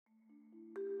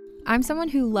I'm someone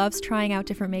who loves trying out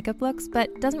different makeup looks,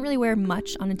 but doesn't really wear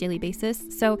much on a daily basis,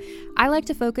 so I like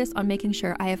to focus on making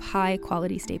sure I have high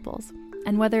quality staples.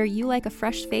 And whether you like a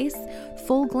fresh face,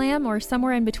 full glam, or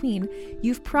somewhere in between,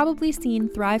 you've probably seen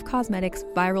Thrive Causemetics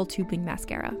Viral Tubing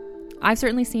Mascara. I've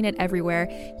certainly seen it everywhere.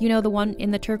 You know, the one in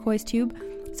the turquoise tube?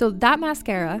 So that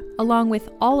mascara, along with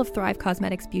all of Thrive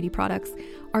Causemetics beauty products,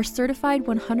 are certified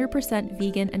 100%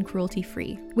 vegan and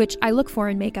cruelty-free, which I look for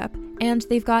in makeup, and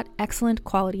they've got excellent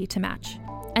quality to match.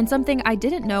 And something I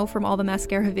didn't know from all the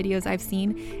mascara videos I've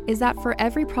seen is that for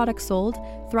every product sold,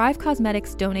 Thrive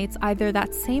Causemetics donates either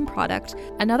that same product,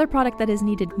 another product that is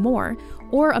needed more,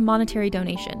 or a monetary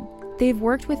donation. They've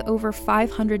worked with over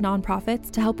 500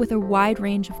 nonprofits to help with a wide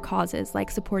range of causes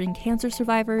like supporting cancer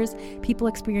survivors, people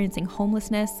experiencing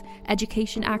homelessness,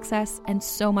 education access, and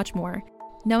so much more.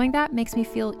 Knowing that makes me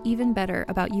feel even better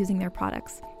about using their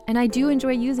products. And I do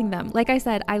enjoy using them. Like I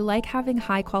said, I like having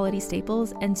high quality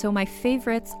staples, and so my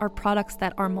favorites are products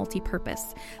that are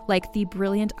multi-purpose, like the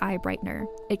Brilliant Eye Brightener.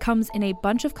 It comes in a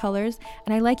bunch of colors,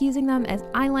 and I like using them as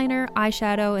eyeliner,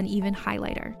 eyeshadow, and even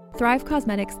highlighter. Thrive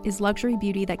Causemetics is luxury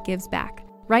beauty that gives back.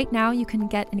 Right now, you can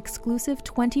get an exclusive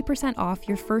 20% off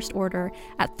your first order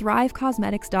at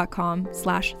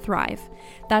thrivecausemetics.com/thrive.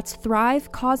 That's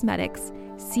Thrive Causemetics,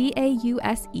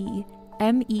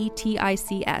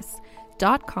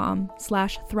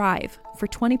 CAUSEMETICS.com/thrive for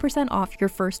 20% off your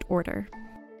first order.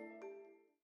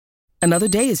 Another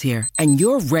day is here, and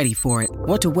you're ready for it.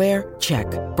 What to wear? Check.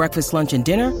 Breakfast, lunch, and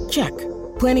dinner? Check.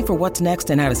 Planning for what's next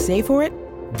and how to save for it?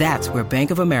 That's where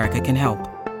Bank of America can help.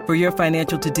 For your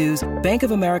financial to-dos, Bank of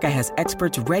America has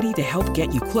experts ready to help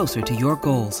get you closer to your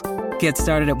goals. Get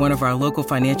started at one of our local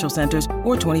financial centers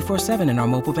or 24/7 in our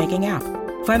mobile banking app.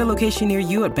 Find a location near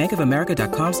you at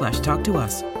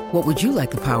bankofamerica.com/talktous. What would you like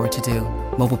the power to do?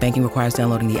 Mobile banking requires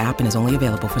downloading the app and is only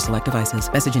available for select devices.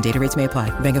 Message and data rates may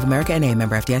apply. Bank of America NA,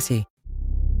 member FDIC.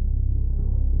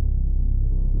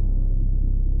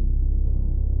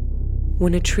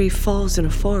 When a tree falls in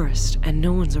a forest and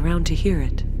no one's around to hear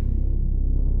it,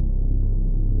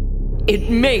 it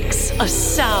makes a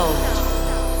sound.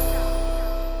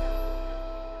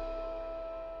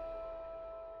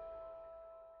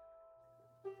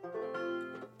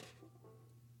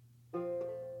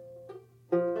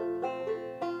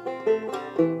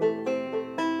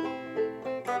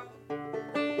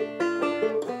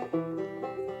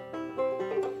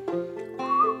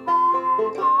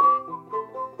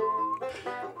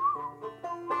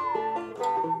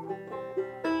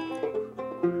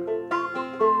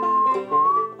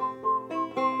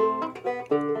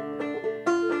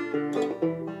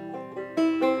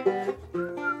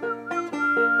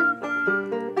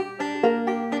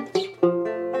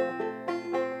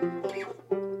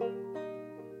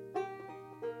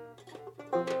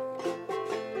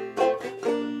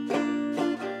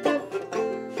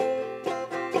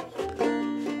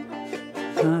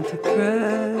 Not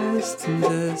depressed and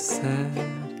the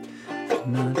sad,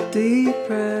 not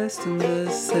depressed and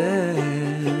the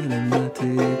sad, I'm not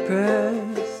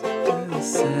depressed and the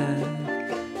sad.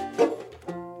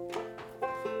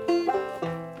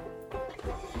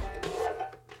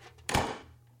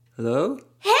 Hello?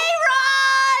 Hey,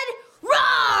 Rod!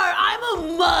 Roar! I'm a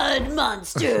mud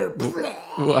monster.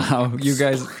 Wow, you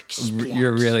guys,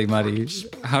 you're really muddy.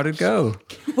 How'd it go?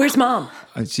 Where's Mom?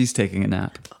 She's taking a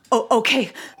nap. Oh,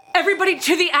 okay. Everybody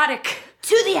to the attic.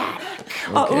 To the attic.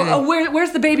 Okay.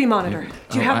 Where's the baby monitor?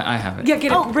 Do you have? I have it. Yeah,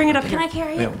 get it. Bring it up Can here. I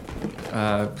carry it?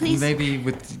 Please. Maybe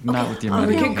not with your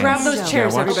muddy Okay, hands. grab those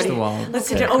chairs, yeah, watch everybody. the wall. Let's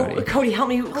sit There, down. Cody. Cody, help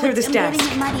me clear this I'm desk.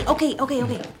 getting it muddy.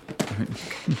 Okay.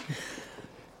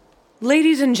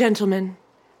 Ladies and gentlemen,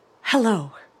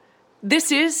 hello.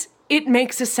 This is It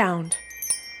Makes a Sound.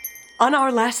 On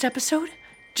our last episode,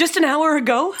 just an hour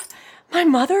ago, my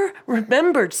mother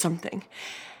remembered something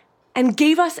and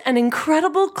gave us an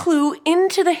incredible clue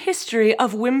into the history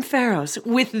of Wim Pharos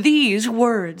with these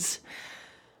words.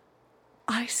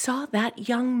 I saw that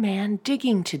young man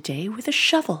digging today with a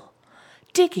shovel,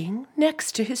 digging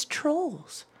next to his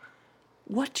trolls.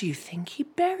 What do you think he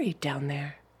buried down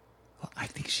there? Well, I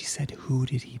think she said, who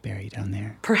did he bury down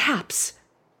there? Perhaps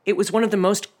it was one of the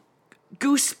most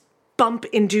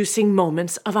goosebump-inducing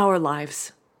moments of our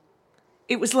lives.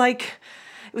 It was like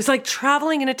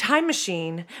traveling in a time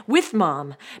machine with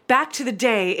Mom back to the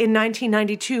day in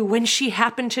 1992 when she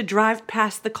happened to drive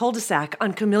past the cul-de-sac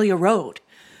on Camellia Road.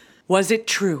 Was it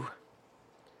true?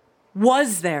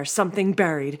 Was there something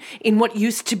buried in what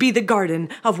used to be the garden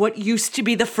of what used to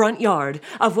be the front yard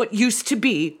of what used to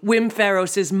be Wim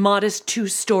Pharos' modest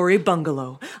 2-story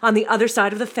bungalow on the other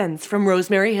side of the fence from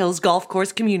Rosemary Hills Golf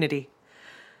Course Community?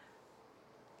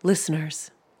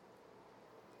 Listeners,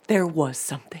 there was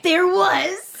something. There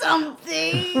was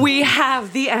something. We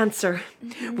have the answer.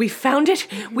 We found it.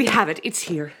 We have it. It's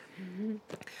here.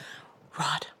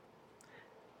 Rod,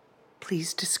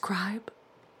 please describe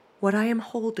what I am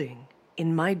holding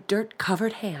in my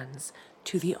dirt-covered hands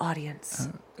to the audience.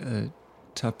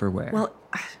 Tupperware. Well,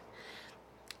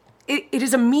 it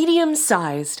is a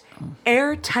medium-sized,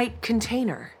 airtight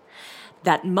container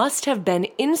that must have been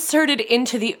inserted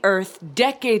into the earth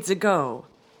decades ago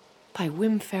by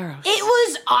Wim Ferros. It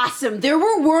was awesome. There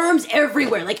were worms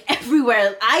everywhere, like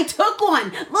everywhere. I took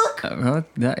one. Look.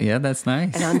 Yeah, that's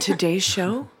nice. And on today's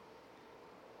show,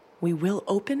 we will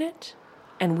open it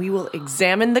and we will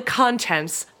examine the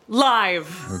contents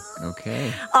live.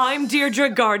 Okay. I'm Deirdre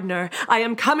Gardner. I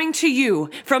am coming to you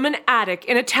from an attic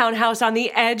in a townhouse on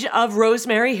the edge of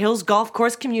Rosemary Hills Golf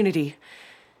Course community.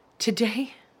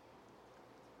 Today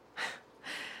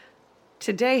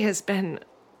has been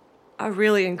a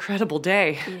really incredible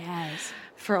day. Yes.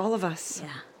 For all of us.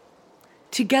 Yeah.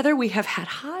 Together we have had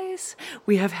highs,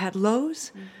 we have had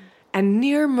lows, and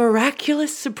near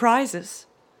miraculous surprises.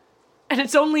 And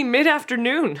it's only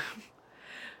mid-afternoon.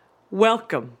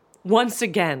 Welcome, once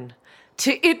again,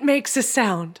 to It Makes a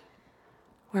Sound,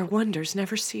 where wonders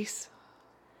never cease.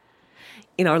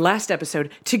 In our last episode,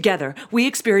 together, we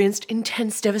experienced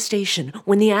intense devastation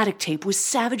when the attic tape was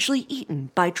savagely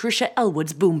eaten by Trisha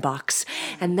Elwood's boombox.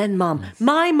 And then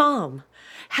my mom,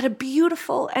 had a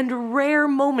beautiful and rare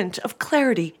moment of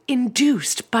clarity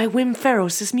induced by Wim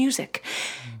Ferros' music,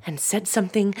 and said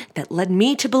something that led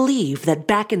me to believe that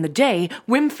back in the day,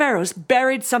 Wim Ferros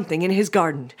buried something in his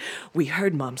garden. We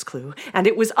heard Mom's clue, and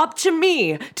it was up to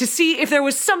me to see if there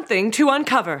was something to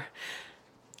uncover.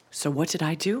 So what did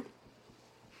I do?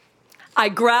 I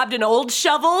grabbed an old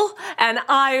shovel and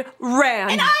I ran.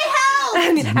 And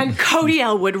I helped! And Cody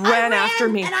Elwood ran after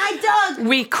me. And I dug.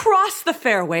 We crossed the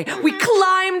fairway. We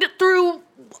climbed through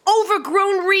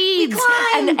overgrown reeds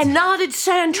and knotted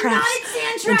sand traps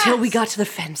until we got to the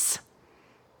fence.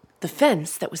 The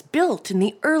fence that was built in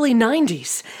the early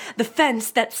 90s. The fence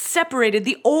that separated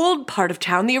the old part of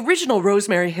town, the original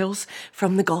Rosemary Hills,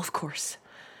 from the golf course.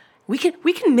 We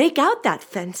can make out that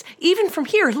fence even from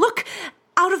here. Look,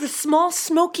 out of the small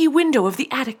smoky window of the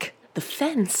attic. The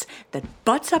fence that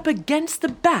butts up against the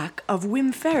back of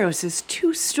Wim Ferros'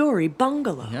 2-story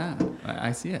bungalow. Yeah,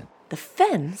 I see it. The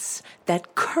fence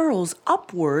that curls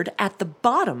upward at the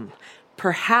bottom,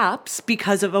 perhaps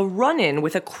because of a run-in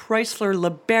with a Chrysler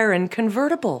LeBaron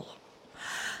convertible.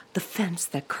 The fence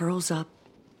that curls up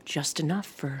just enough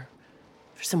for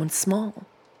someone small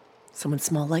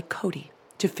like Cody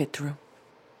to fit through.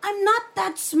 I'm not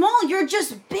that small. You're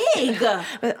just big.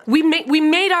 We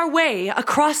made our way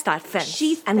across that fence,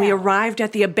 and we fell. arrived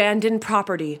at the abandoned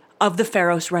property of the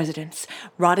Ferros residence.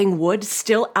 Rotting wood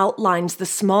still outlines the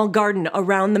small garden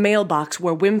around the mailbox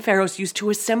where Wim Ferros used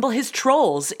to assemble his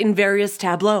trolls in various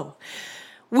tableaux.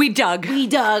 We dug.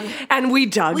 And we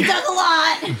dug. We dug a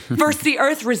lot. First, the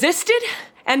earth resisted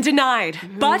and denied,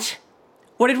 but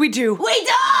what did we do? We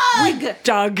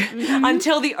dug!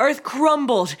 Until the earth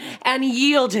crumbled and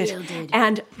yielded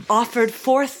and offered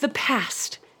forth the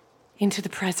past into the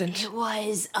present. It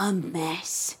was a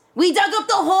mess. We dug up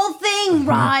the whole thing,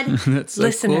 Rod. That's so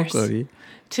Listeners, cool, Cody.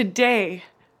 Today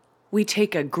we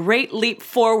take a great leap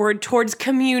forward towards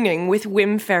communing with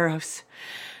Wim Ferros.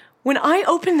 When I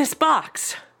open this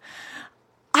box,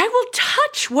 I will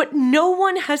touch what no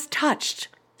one has touched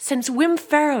since Wim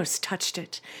Ferros touched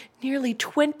it nearly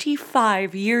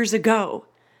 25 years ago.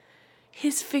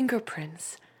 His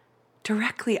fingerprints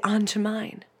directly onto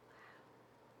mine.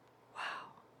 Wow.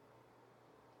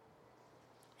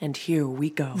 And here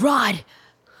we go. Rod,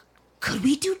 could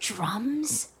we do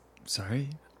drums? Sorry?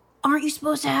 Aren't you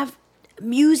supposed to have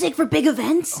music for big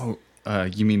events? Oh,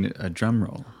 you mean a drum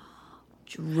roll?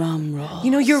 Drum roll. You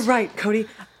know, you're right, Cody.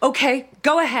 Okay,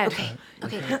 go ahead.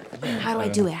 Okay. How do I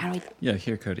do it? Yeah,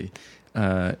 here, Cody.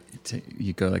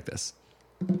 You go like this.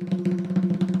 Whoa.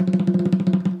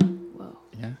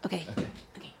 Yeah? Okay.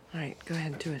 All right, go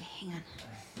ahead and do it. Hang on.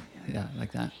 Yeah,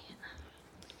 like that.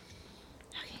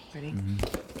 Ready?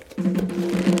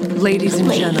 Ladies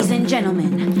and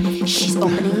gentlemen, she's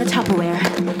opening the Tupperware.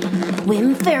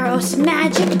 Wim Ferros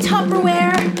magic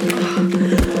Tupperware.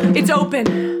 It's open.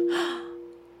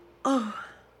 Oh,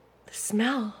 the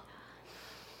smell.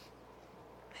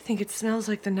 I think it smells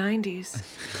like the 90s.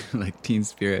 Like Teen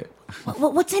Spirit.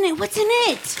 What's in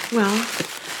it? Well,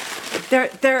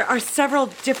 there are several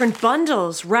different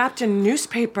bundles wrapped in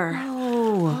newspaper.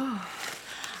 Oh.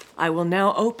 I will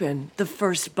now open the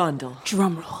first bundle.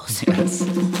 Drum rolls. Yes.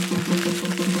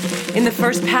 In the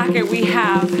first packet we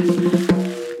have,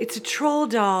 it's a troll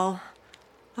doll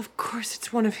Of course,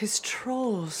 it's one of his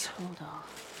trolls. Hold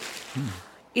on.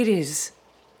 It is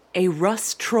a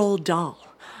Russ troll doll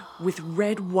with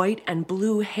red, white, and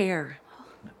blue hair.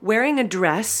 Wearing a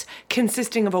dress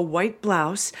consisting of a white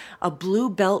blouse, a blue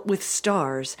belt with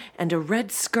stars, and a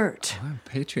red skirt. Oh,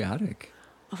 patriotic.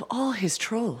 Of all his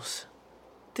trolls,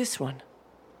 this one.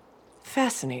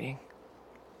 Fascinating.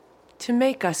 To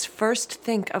make us first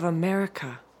think of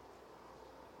America.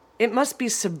 It must be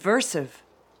subversive,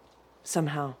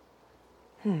 somehow.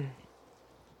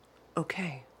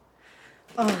 Okay.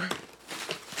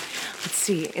 Let's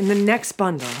see, in the next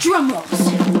bundle. Drum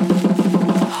rolls.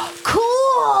 Cool!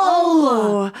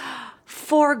 Oh,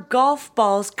 4 golf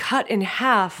balls cut in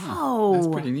half. That's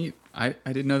pretty neat. I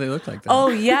didn't know they looked like that. Oh,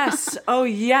 yes. Oh,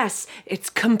 yes. It's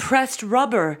compressed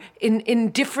rubber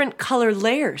in different color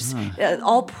layers,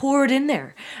 all poured in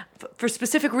there. For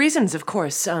specific reasons, of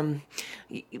course.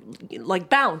 Like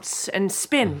bounce and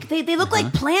spin. They look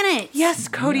like planets. Yes,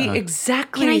 Cody,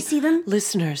 exactly. Can I see them?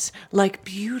 Listeners, like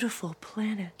beautiful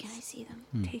planets. Can I see them?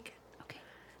 Take it. Okay.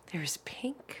 There's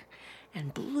pink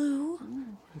and blue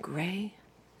and gray,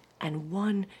 and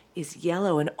one is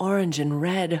yellow and orange and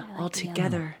red all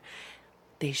together.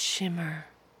 They shimmer.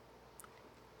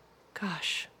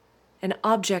 Gosh, an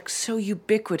object so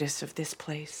ubiquitous of this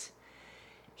place.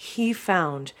 He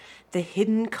found the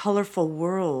hidden, colorful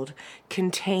world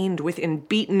contained within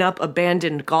beaten-up,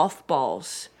 abandoned golf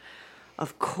balls.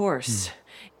 Of course,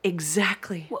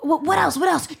 exactly. What else? What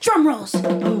else? Drum rolls.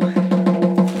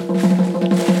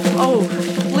 Oh,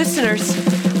 listeners,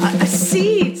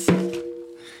 seeds.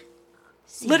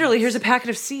 Literally, here's a packet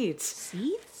of seeds.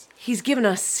 Seeds? He's given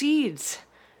us seeds.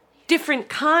 Different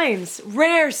kinds,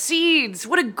 rare seeds.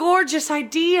 What a gorgeous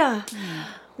idea.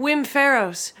 Wim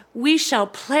Pharaohs, we shall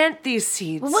plant these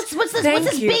seeds. What's this? Thank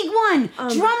What's this you. big one?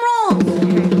 Drum roll.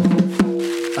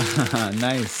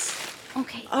 Nice.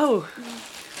 Okay. Oh,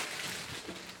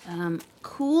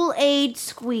 Kool-Aid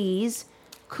squeeze,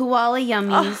 koala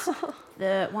yummies,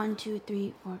 the 1, 2,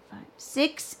 3, 4, 5,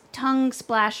 6 tongue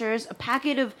splashers, a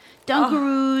packet of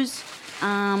Dunkaroos,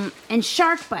 and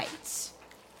shark bites.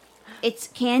 It's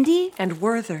candy. and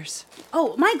Werther's.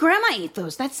 Oh, my grandma ate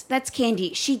those. That's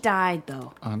candy. She died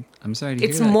though. I'm sorry to hear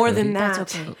It's that, more Cody. than that.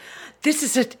 That's okay. This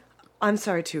is a... I'm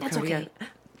sorry too, That's Cody. okay.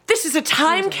 This is a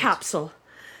time capsule.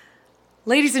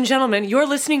 Ladies and gentlemen, you're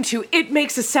listening to It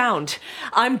Makes a Sound.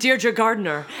 I'm Deirdre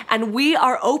Gardner, and we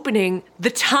are opening the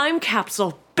time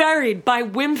capsule buried by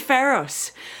Wim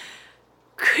Pharaohs.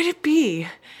 Could it be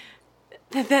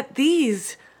that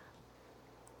these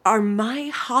are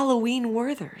my Halloween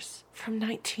Werthers from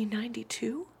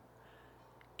 1992?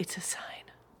 It's a sign.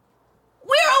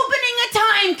 We're opening a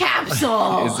time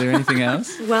capsule. Is there anything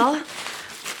else? Well,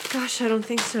 gosh, I don't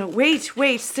think so. Wait,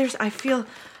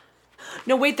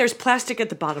 there's plastic at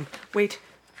the bottom. Wait,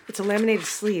 it's a laminated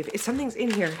sleeve. Something's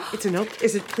in here. It's a note.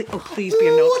 Is it, please be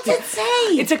a note. What's it say?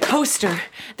 It's a coaster.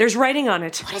 There's writing on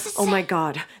it. What does it Oh say? my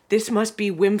God, this must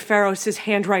be Wim Pharaohs'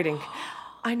 handwriting.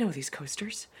 I know these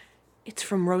coasters. It's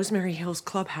from Rosemary Hills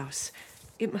Clubhouse.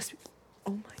 It must be,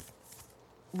 oh my.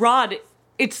 Rod,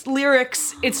 it's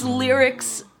lyrics. It's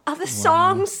lyrics of the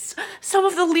songs. Some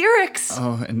of the lyrics.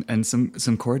 Oh, and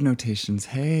some chord notations.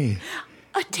 Hey.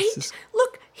 A date.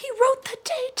 Look, he wrote the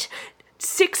date.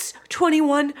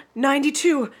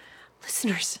 6/21/92.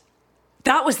 Listeners,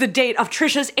 that was the date of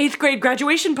Trisha's 8th grade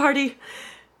graduation party.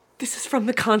 This is from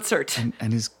the concert. And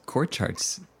his chord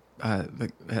charts.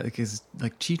 Like his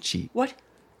cheat sheet. What?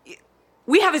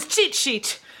 We have his cheat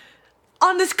sheet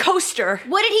on this coaster.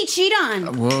 What did he cheat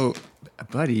on? Whoa,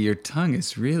 buddy, your tongue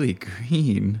is really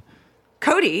green.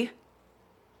 Cody,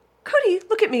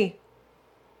 look at me.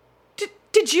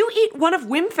 Did you eat one of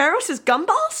Wim Pharaohs'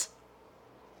 gumballs?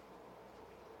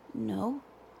 No.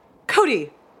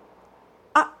 Cody,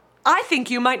 I think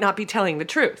you might not be telling the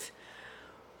truth.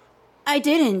 I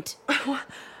didn't.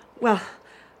 Well,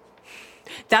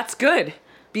 that's good,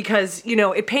 because,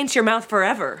 it paints your mouth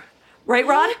forever. Right,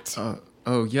 Rod?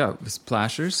 Oh yeah,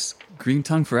 splashers, green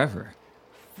tongue forever.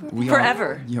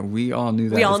 Forever. We all knew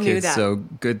that We all as knew kids, that. so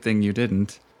good thing you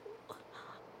didn't.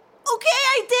 Okay,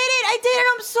 I did it.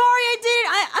 I'm sorry. I did it.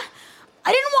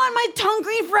 I didn't want my tongue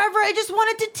green forever. I just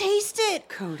wanted to taste it.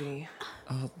 Cody.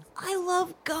 I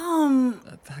love gum.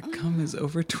 That gum is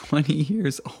over 20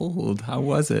 years old. How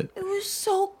was it? It was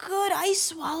so good. I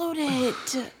swallowed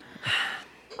it.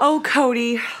 Oh,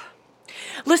 Cody.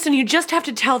 Listen, you just have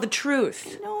to tell the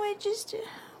truth. No, I just...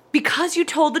 Because you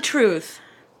told the truth,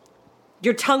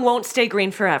 your tongue won't stay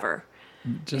green forever.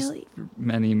 Just Really?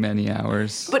 many, many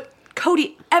hours. But,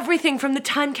 Cody, everything from the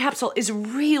time capsule is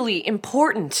really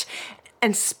important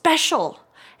and special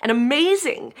and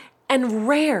amazing and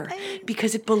rare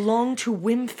because it belonged to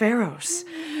Wim Faros.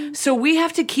 So we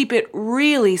have to keep it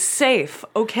really safe,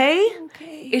 okay?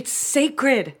 Okay. It's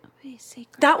sacred. Okay,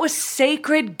 sacred. That was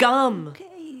sacred gum.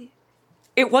 Okay.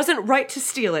 It wasn't right to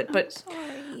steal it, but...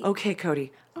 Sorry. Okay,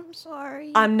 Cody. I'm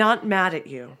sorry. I'm not mad at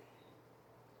you.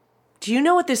 Do you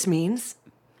know what this means?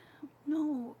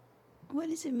 No. What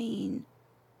does it mean?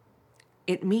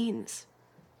 It means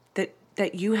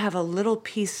that you have a little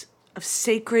piece of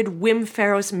sacred Wim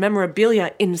Faros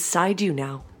memorabilia inside you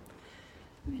now.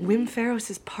 Wim Faros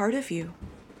is part of you,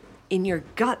 in your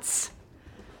guts.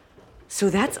 So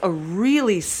that's a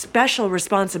really special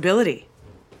responsibility.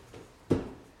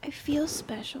 I feel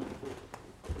special.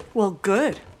 Well,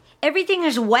 good. Everything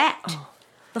is wet.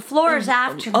 The floor is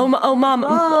after me.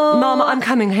 Mom, I'm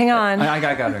coming. Hang on. I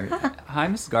got her. Hi,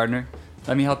 Mrs. Gardner.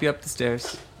 Let me help you up the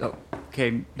stairs. Oh,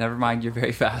 okay, never mind. You're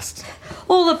very fast.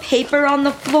 All the paper on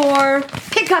the floor.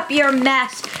 Pick up your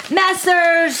mess.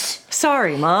 Messers!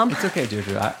 Sorry, Mom. It's okay,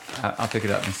 Deirdre. I'll pick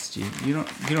it up, Mrs. G. You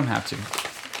don't have to.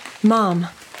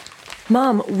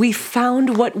 Mom, we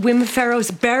found what Wim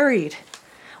Faros buried.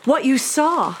 What you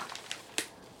saw.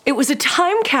 It was a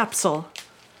time capsule.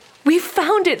 We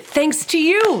found it thanks to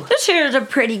you. This here's a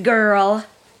pretty girl.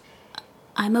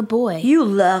 I'm a boy. You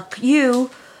look you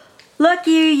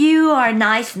are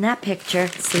nice in that picture,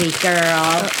 sweet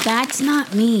girl. That's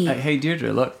not me. Hey,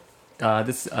 Deirdre, look.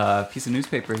 This piece of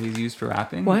newspaper he's used for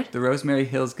wrapping. What? The Rosemary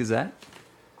Hills Gazette.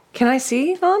 Can I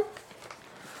see, Mom?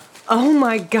 Oh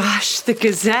my gosh, the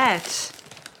Gazette.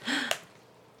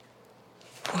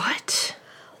 What?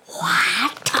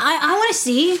 I want to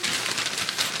see.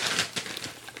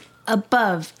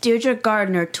 Above, Deirdre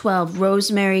Gardner, 12,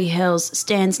 Rosemary Hills,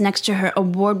 stands next to her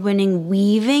award-winning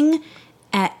weaving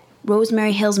at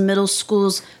Rosemary Hills Middle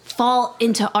School's Fall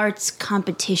into Arts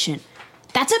competition.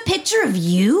 That's a picture of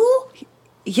you?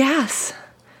 Yes,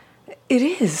 it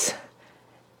is.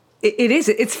 It is.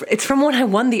 It's from when I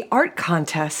won the art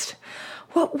contest.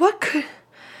 What could...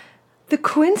 The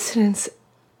coincidence...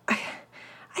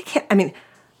 I can't... I mean,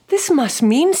 this must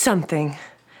mean something.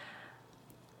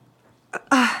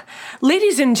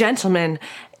 Ladies and gentlemen,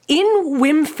 in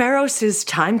Wim Faros'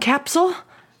 time capsule,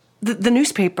 the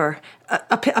newspaper,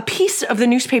 a piece of the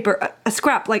newspaper, a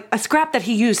scrap that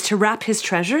he used to wrap his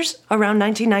treasures around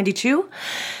 1992,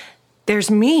 there's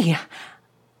me.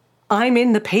 I'm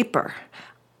in the paper.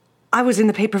 I was in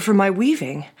the paper for my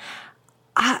weaving.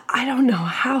 I don't know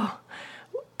how.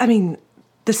 I mean,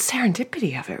 the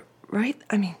serendipity of it, right?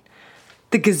 I mean,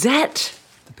 the Gazette.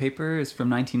 The paper is from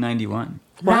 1991.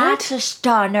 That's a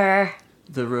stunner.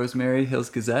 The Rosemary Hills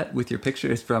Gazette with your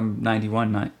picture is from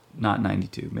 91, not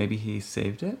 92. Maybe he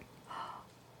saved it?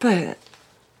 But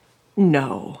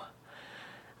no.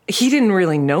 He didn't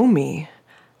really know me.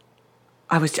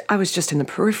 I was just in the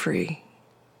periphery.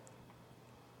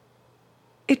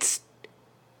 It's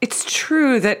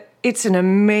true that it's an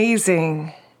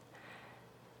amazing...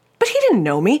 But he didn't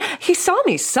know me. He saw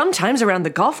me sometimes around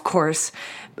the golf course.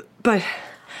 But...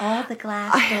 All the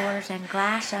glass doors and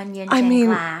glass onions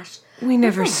glass. We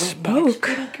never spoke.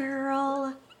 Pretty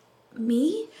girl.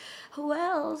 Me? Who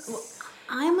else?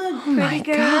 I'm a Oh my pretty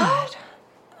girl.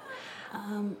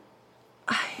 God.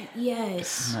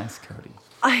 Yes. Nice, Cody.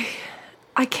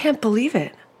 I can't believe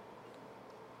it.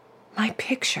 My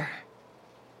picture.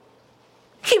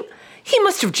 He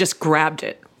must have just grabbed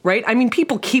it, right? I mean,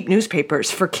 people keep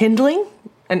newspapers for kindling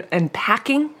and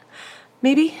packing,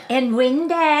 maybe. And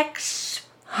Windex.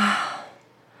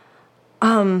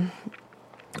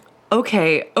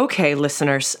 Okay,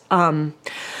 listeners. Well,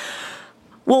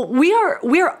 we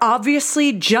are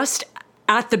obviously just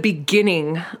at the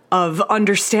beginning of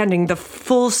understanding the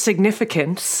full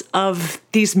significance of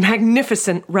these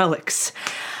magnificent relics.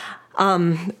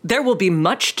 There will be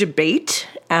much debate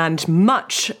and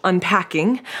much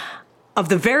unpacking of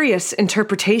the various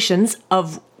interpretations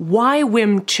of why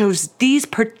Wim chose these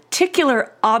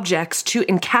particular objects to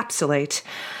encapsulate.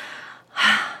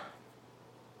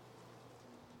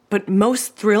 But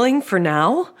most thrilling for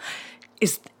now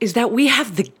is that we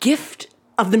have the gift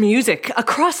of the music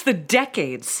across the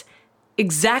decades,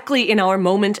 exactly in our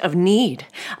moment of need,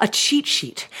 a cheat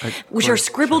sheet, which are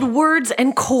scribbled words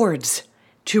and chords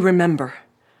to remember.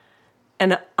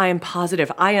 And I am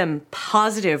positive,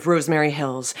 Rosemary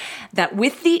Hills, that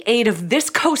with the aid of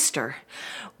this coaster,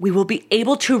 we will be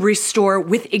able to restore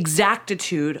with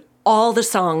exactitude all the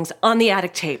songs on the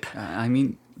attic tape. I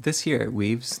mean, this here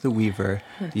weaves the weaver,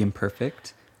 the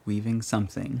imperfect, weaving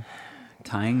something,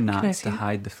 tying knots to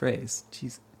hide the phrase.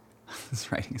 Jeez,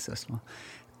 this writing is so small.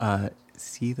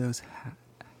 See those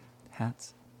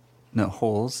hats?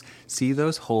 holes. See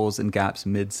those holes and gaps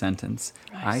mid-sentence.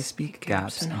 I speak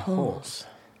gaps and holes.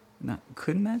 Now,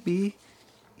 couldn't that be,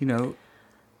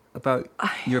 about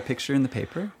your picture in the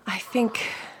paper? I think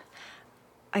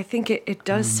it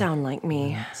does sound like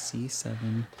me.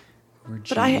 C7 or G.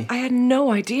 But I had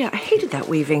no idea. I hated that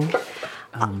weaving.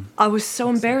 I was so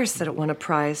embarrassed that it won a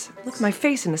prize. Look at my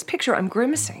face in this picture. I'm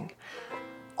grimacing.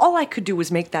 All I could do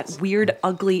was make that weird,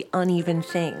 ugly, uneven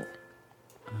thing.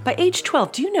 By age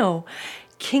 12, do you know,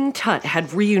 King Tut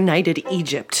had reunited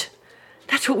Egypt.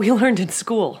 That's what we learned in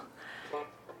school.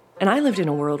 And I lived in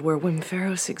a world where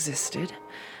Wimferos existed,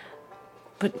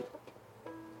 but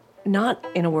not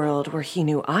in a world where he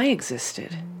knew I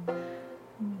existed.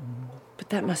 But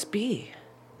that must be.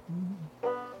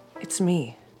 It's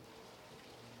me.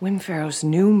 Wimferos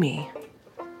knew me.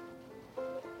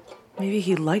 Maybe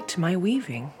he liked my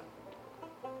weaving.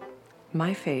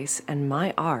 My face and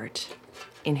my art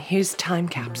in his time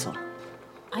capsule.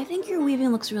 I think your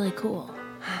weaving looks really cool.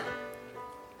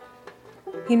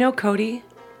 You know, Cody,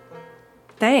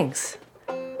 thanks.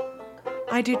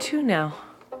 I do too now.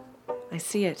 I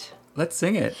see it. Let's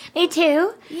sing it. Me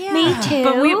too. Yeah. Me too.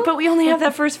 But we only have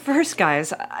that first verse,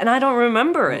 guys, and I don't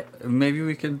remember it. Maybe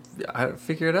we could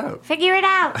figure it out. Figure it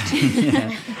out.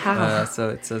 How? So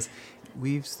it says,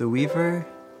 weaves the weaver,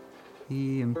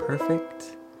 the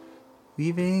imperfect,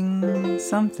 weaving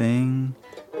something,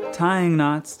 tying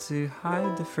knots to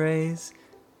hide the phrase.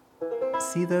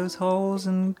 See those holes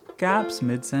and gaps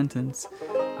mid-sentence.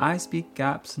 I speak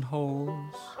gaps and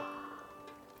holes.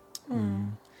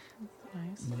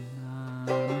 Nice.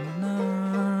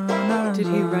 Did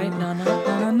he write Nana?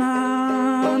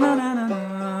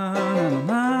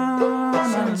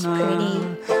 Sounds pretty.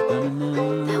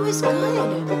 That was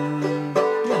good.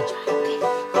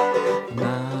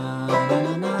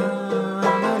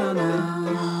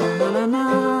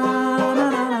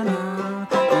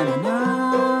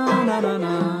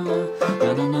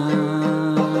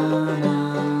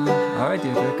 All right,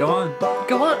 Deirdre, go on.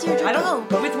 Go on. I don't.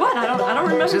 With what? I don't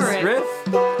remember Just it. riff.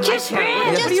 Just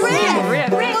read. What do you mean, riff?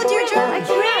 Go, Deirdre. I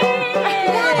can't.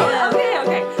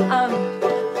 Okay.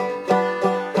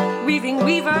 Weaving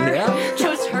Weaver Yeah.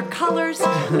 chose her colors.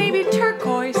 Maybe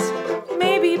turquoise,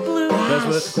 maybe blue.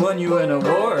 That's what won you an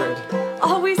award.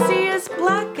 All we see is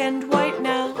black and white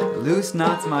now. Loose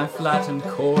knots my flattened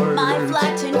cord. My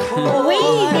flattened cord.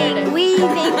 Weaving,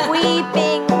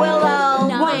 weeping, willow,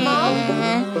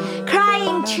 Nothing.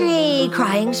 crying tree,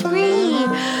 crying spree,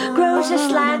 grows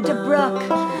aslant a brook,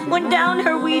 went down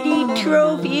her weedy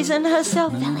trophies and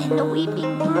herself fell in the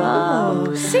weeping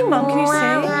brook. Sing, Mom. Can you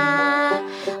sing?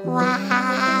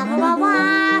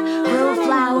 Grow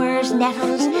flowers,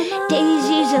 nettles,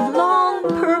 daisies of long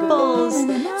purples,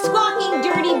 squawking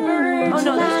dirty birds. Oh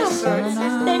no, there's no birds.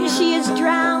 Then she is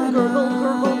drowned, gurgle,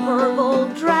 gurgle, gurgle,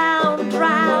 drown,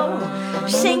 drown.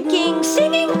 Sinking,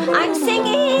 singing, I'm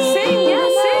singing. Sing, yeah,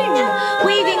 sing.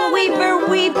 Weaving, weeper,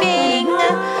 weeping,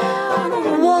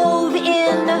 wove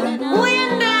in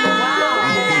wind.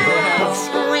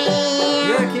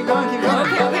 Yeah, keep going.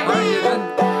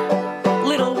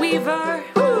 Little Weaver,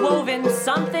 woven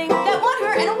something. That won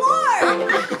her an award.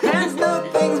 Hands know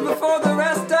things before the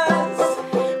rest does.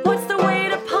 What's the way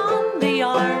to palm the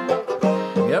yarn?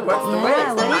 Yeah, what's the way?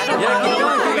 what is it? Yeah, keep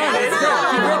going. It's good.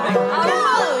 Keep ripping.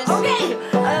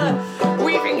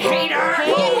 Weaving hater,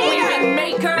 weaving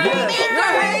maker.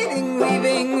 Hating,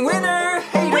 weaving, winner,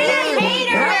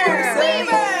 hater.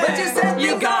 But you said You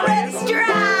things got already. it.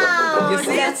 You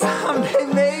see it someday,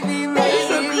 maybe.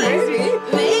 Weaving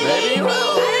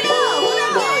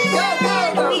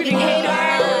hater,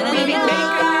 weaving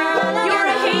maker. You're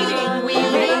a hating,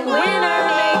 weaving winner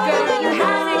maker. You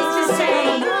have things to say,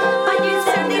 but you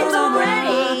said things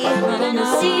already.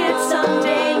 You'll see it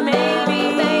someday, maybe.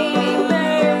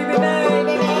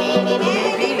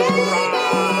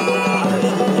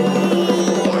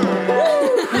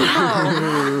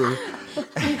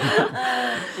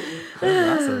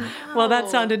 Well, that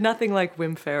sounded nothing like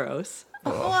Wimferos.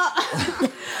 Well,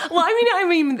 I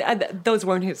mean, those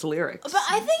weren't his lyrics. But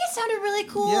I think it sounded really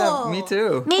cool. Yeah, me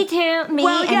too. Me too. Me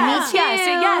Well, and yes, me too.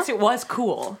 yes, it was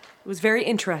cool. It was very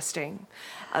interesting,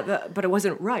 but it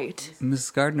wasn't right.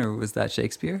 Mrs. Gardner, was that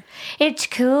Shakespeare? It's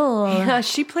cool.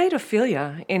 She played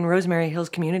Ophelia in Rosemary Hills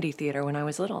Community Theater when I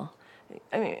was little.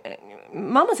 I mean,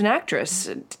 Mom was an actress.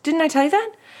 Didn't I tell you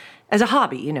that? As a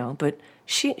hobby, but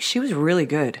she was really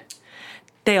good.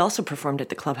 They also performed at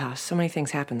the clubhouse. So many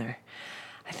things happened there.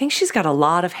 I think she's got a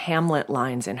lot of Hamlet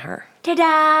lines in her.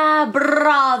 Ta-da!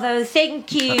 Bravo!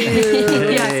 Thank you.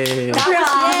 Yes, that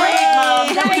was great,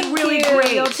 Mom. That was really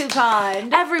great. You're too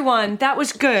Pond. Everyone, that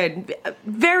was good.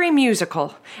 Very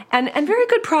musical. And very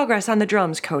good progress on the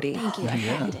drums, Cody. Thank you.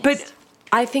 Yeah. But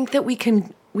I think that we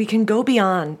can go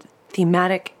beyond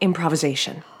thematic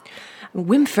improvisation.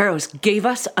 Wim Ferros gave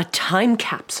us a time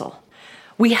capsule.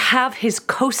 We have his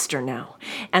coaster now,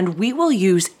 and we will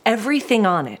use everything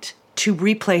on it to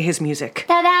replay his music.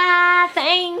 Ta-da!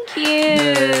 Thank you.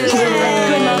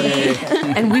 Good, Mom.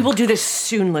 And we will do this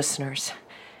soon, listeners.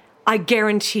 I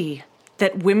guarantee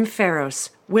that Wim Ferros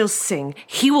will sing.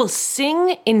 He will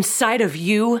sing inside of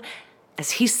you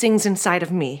as he sings inside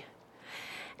of me.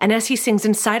 And as he sings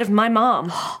inside of my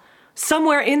mom.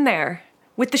 Somewhere in there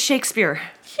with the Shakespeare.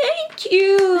 Thank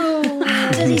you.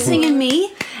 Does he sing in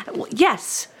me? Well,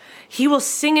 yes, he will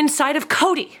sing inside of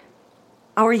Cody,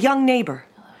 our young neighbor,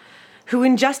 who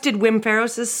ingested Wim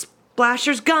Ferros'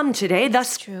 Splasher's gum today,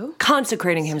 thus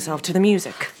consecrating himself to the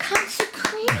music.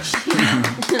 Consecration.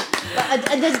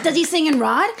 Does he sing in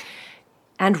Rod?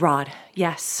 And Rod,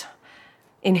 yes.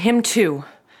 In him too.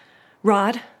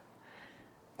 Rod,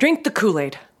 drink the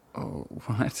Kool-Aid. Oh,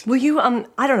 what? Will you,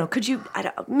 I don't know, could you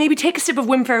maybe take a sip of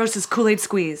Wim Ferros' Kool-Aid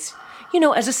squeeze? You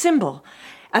know, as a symbol,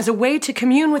 as a way to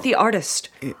commune with the artist.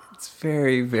 It's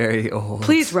very, very old.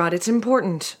 Please, Rod, it's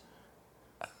important.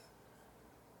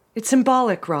 It's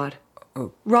symbolic, Rod.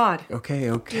 Oh. Rod. Okay.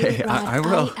 Rod, I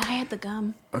will. I had the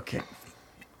gum. Okay.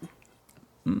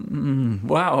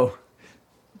 Wow.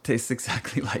 Tastes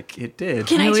exactly like it did.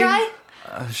 Can I try?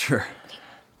 Sure.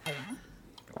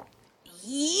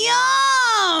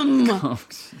 Yum! Oh,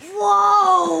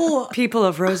 Whoa! People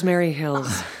of Rosemary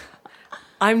Hills,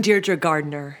 I'm Deirdre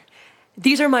Gardner.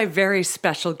 These are my very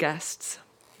special guests,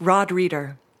 Rod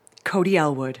Reeder, Cody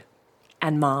Elwood,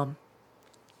 and Mom.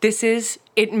 This is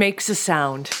It Makes a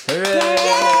Sound.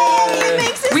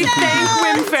 We thank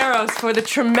Wim Ferros for the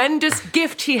tremendous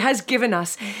gift he has given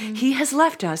us. He has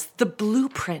left us the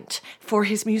blueprint for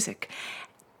his music.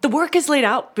 The work is laid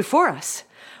out before us.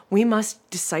 We must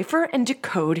decipher and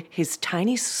decode his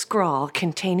tiny scrawl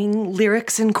containing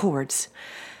lyrics and chords.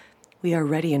 We are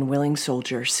ready and willing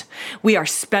soldiers. We are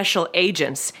special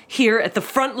agents here at the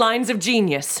front lines of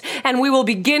genius, and we will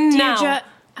begin now. Deirdre,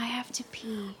 I have to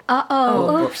pee.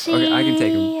 Uh-oh. Oopsie. Okay, I can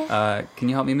take him. Can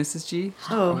you help me, Mrs. G?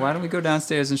 Oh. Why don't we go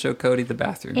downstairs and show Cody the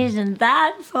bathroom? Isn't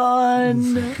that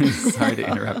fun? Sorry to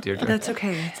interrupt, Deirdre. That's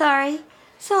okay. Sorry.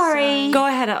 Go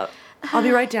ahead. I'll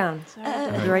be right down.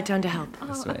 I'll be right down to help.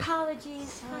 Oh, way. apologies.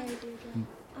 Sorry, Deirdre.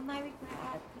 I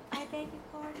regret. I beg your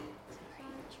pardon.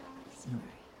 Sorry.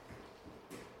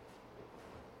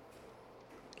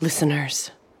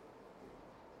 Listeners,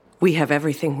 we have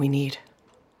everything we need.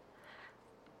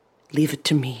 Leave it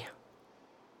to me.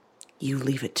 You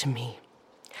leave it to me.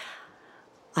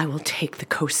 I will take the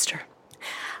coaster.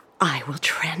 I will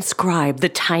transcribe the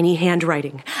tiny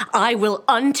handwriting. I will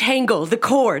untangle the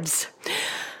chords.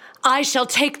 I shall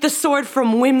take the sword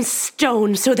from Wim's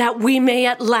stone so that we may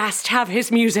at last have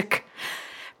his music.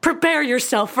 Prepare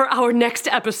yourself for our next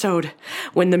episode,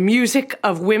 when the music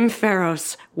of Wim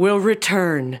Ferros will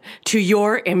return to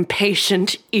your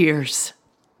impatient ears.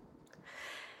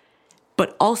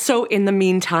 But also in the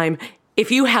meantime, if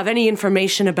you have any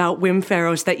information about Wim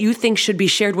Ferros that you think should be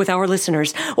shared with our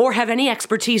listeners, or have any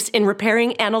expertise in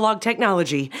repairing analog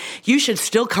technology, you should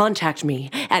still contact me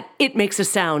at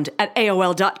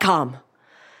itmakesasound@aol.com.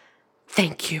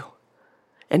 Thank you.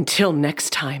 Until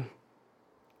next time,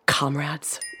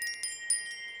 comrades.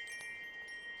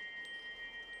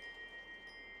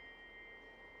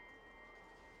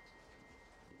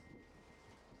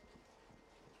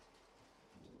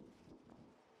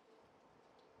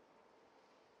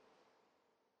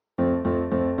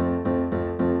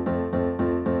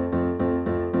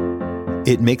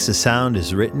 It Makes a Sound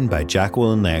is written by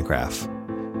Jacqueline Landgraf,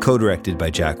 co-directed by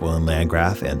Jacqueline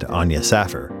Landgraf and Anya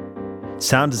Saffer.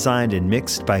 Sound designed and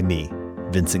mixed by me,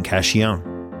 Vincent Cachillon.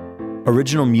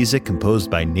 Original music composed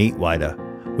by Nate Wida,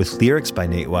 with lyrics by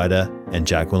Nate Wida and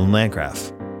Jacqueline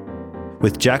Landgraf.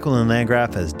 With Jacqueline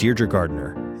Landgraf as Deirdre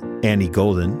Gardner, Annie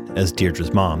Golden as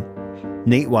Deirdre's mom,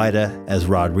 Nate Wida as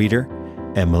Rod Reeder,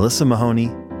 and Melissa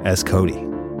Mahoney as Cody.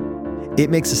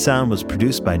 It Makes a Sound was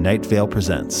produced by Night Vale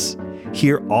Presents.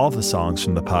 Hear all the songs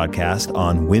from the podcast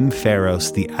on Wim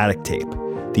Ferros' The Attic Tape,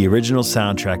 the original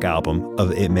soundtrack album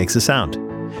of It Makes a Sound,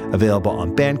 available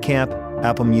on Bandcamp,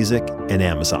 Apple Music, and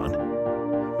Amazon.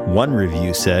 One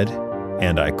review said,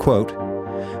 and I quote,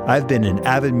 "I've been an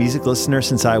avid music listener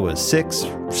since I was 6,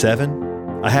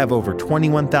 7. I have over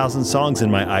 21,000 songs in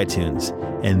my iTunes,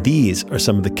 and these are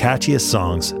some of the catchiest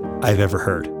songs I've ever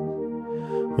heard."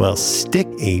 Well, stick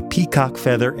a peacock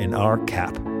feather in our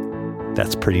cap.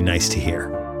 That's pretty nice to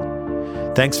hear.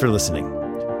 Thanks for listening.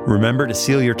 Remember to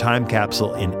seal your time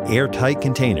capsule in airtight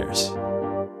containers.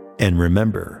 And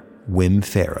remember Wim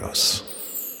Pharos.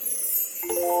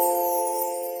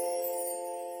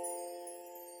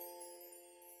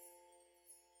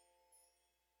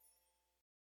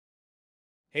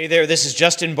 Hey there, this is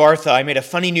Justin Bartha. I made a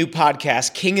funny new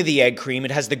podcast, King of the Egg Cream.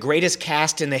 It has the greatest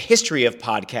cast in the history of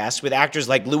podcasts with actors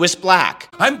like Louis Black.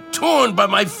 I'm torn by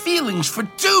my feelings for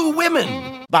two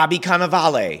women. Bobby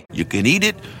Cannavale. You can eat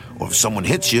it, or if someone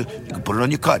hits you, you can put it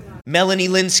on your cut. Melanie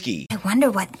Linsky. I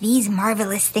wonder what these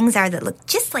marvelous things are that look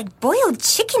just like boiled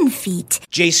chicken feet.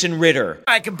 Jason Ritter.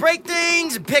 I can break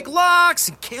things and pick locks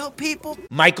and kill people.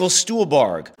 Michael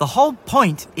Stuhlbarg. The whole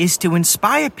point is to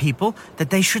inspire people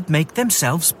that they should make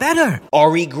themselves better.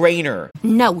 Ari Grainer.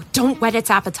 No, don't whet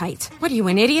its appetite. What are you,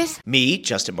 an idiot? Me,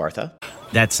 Justin Bartha.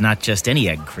 That's not just any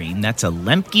egg cream, that's a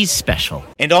Lemke's special.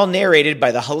 And all narrated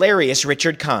by the hilarious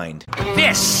Richard Kind.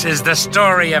 This is the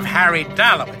story of Harry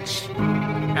Dalowitz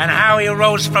and how he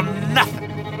rose from nothing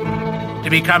to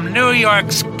become New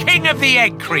York's King of the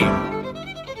Egg Cream.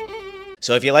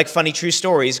 So if you like funny true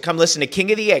stories, come listen to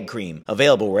King of the Egg Cream,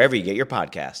 available wherever you get your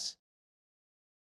podcasts.